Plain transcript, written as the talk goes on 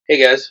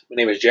Hey guys, my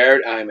name is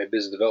Jared. I'm a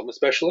business development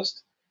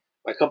specialist.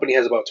 My company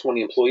has about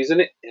 20 employees in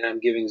it, and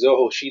I'm giving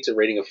Zoho Sheets a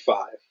rating of 5.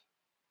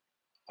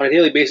 On a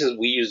daily basis,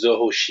 we use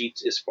Zoho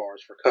Sheets as far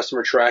as for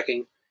customer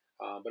tracking,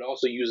 but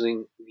also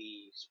using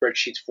the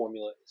spreadsheets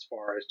formula as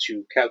far as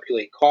to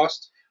calculate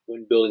cost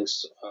when building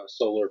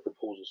solar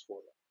proposals for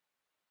them.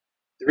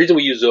 The reason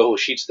we use Zoho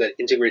Sheets is that it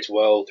integrates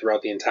well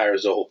throughout the entire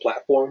Zoho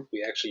platform.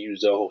 We actually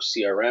use Zoho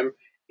CRM,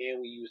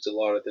 and we used a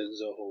lot of the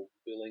Zoho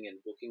billing and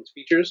bookings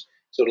features,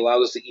 so it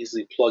allows us to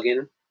easily plug in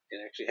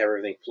and actually have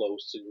everything flow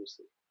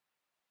seamlessly.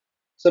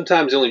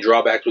 Sometimes the only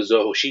drawback with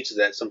Zoho Sheets is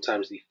that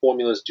sometimes the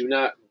formulas do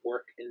not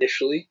work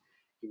initially.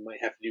 You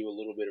might have to do a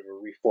little bit of a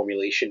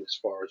reformulation as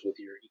far as with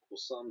your equal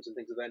sums and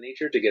things of that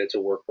nature to get it to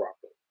work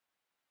properly.